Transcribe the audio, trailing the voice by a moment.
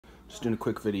Just doing a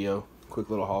quick video, quick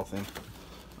little haul thing.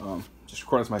 Just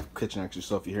recording to my kitchen actually,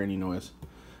 so if you hear any noise,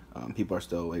 people are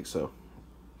still awake, so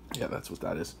yeah, that's what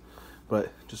that is.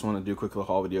 But just want to do a quick little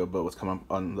haul video about what's coming up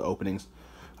on the openings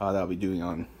that I'll be doing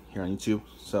on here on YouTube.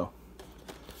 So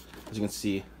as you can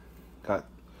see, got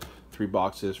 3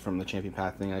 boxes from the Champion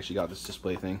Path thing. I actually got this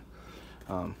display thing.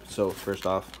 So first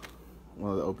off,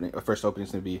 one of the first opening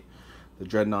is going to be the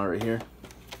Drednaw right here.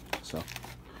 So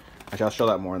actually, I'll show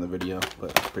that more in the video,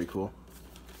 but it's pretty cool.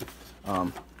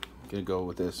 Gonna go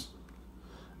with this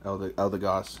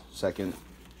Eldegoss second.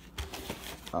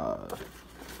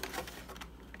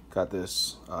 Got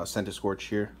this Centiskorch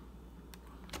here.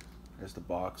 There's the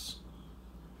box.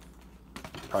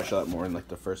 Probably show that more in like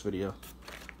the first video,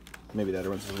 maybe the other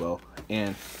ones as well.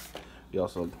 And we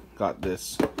also got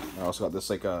this. I also got this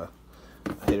like a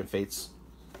Hidden Fates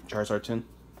Charizard Tin.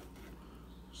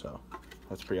 So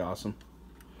that's pretty awesome.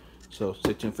 So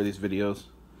stay tuned for these videos,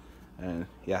 and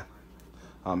yeah,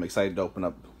 I'm excited to open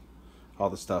up all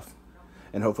the stuff,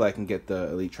 and hopefully I can get the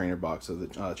Elite Trainer box of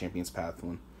the Champions Path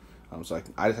one. So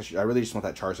I really just want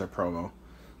that Charizard promo.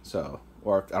 So,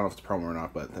 or I don't know if it's a promo or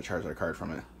not, but the Charizard card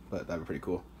from it. But that'd be pretty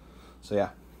cool. So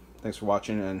yeah, thanks for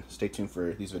watching, and stay tuned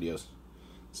for these videos.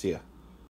 See ya.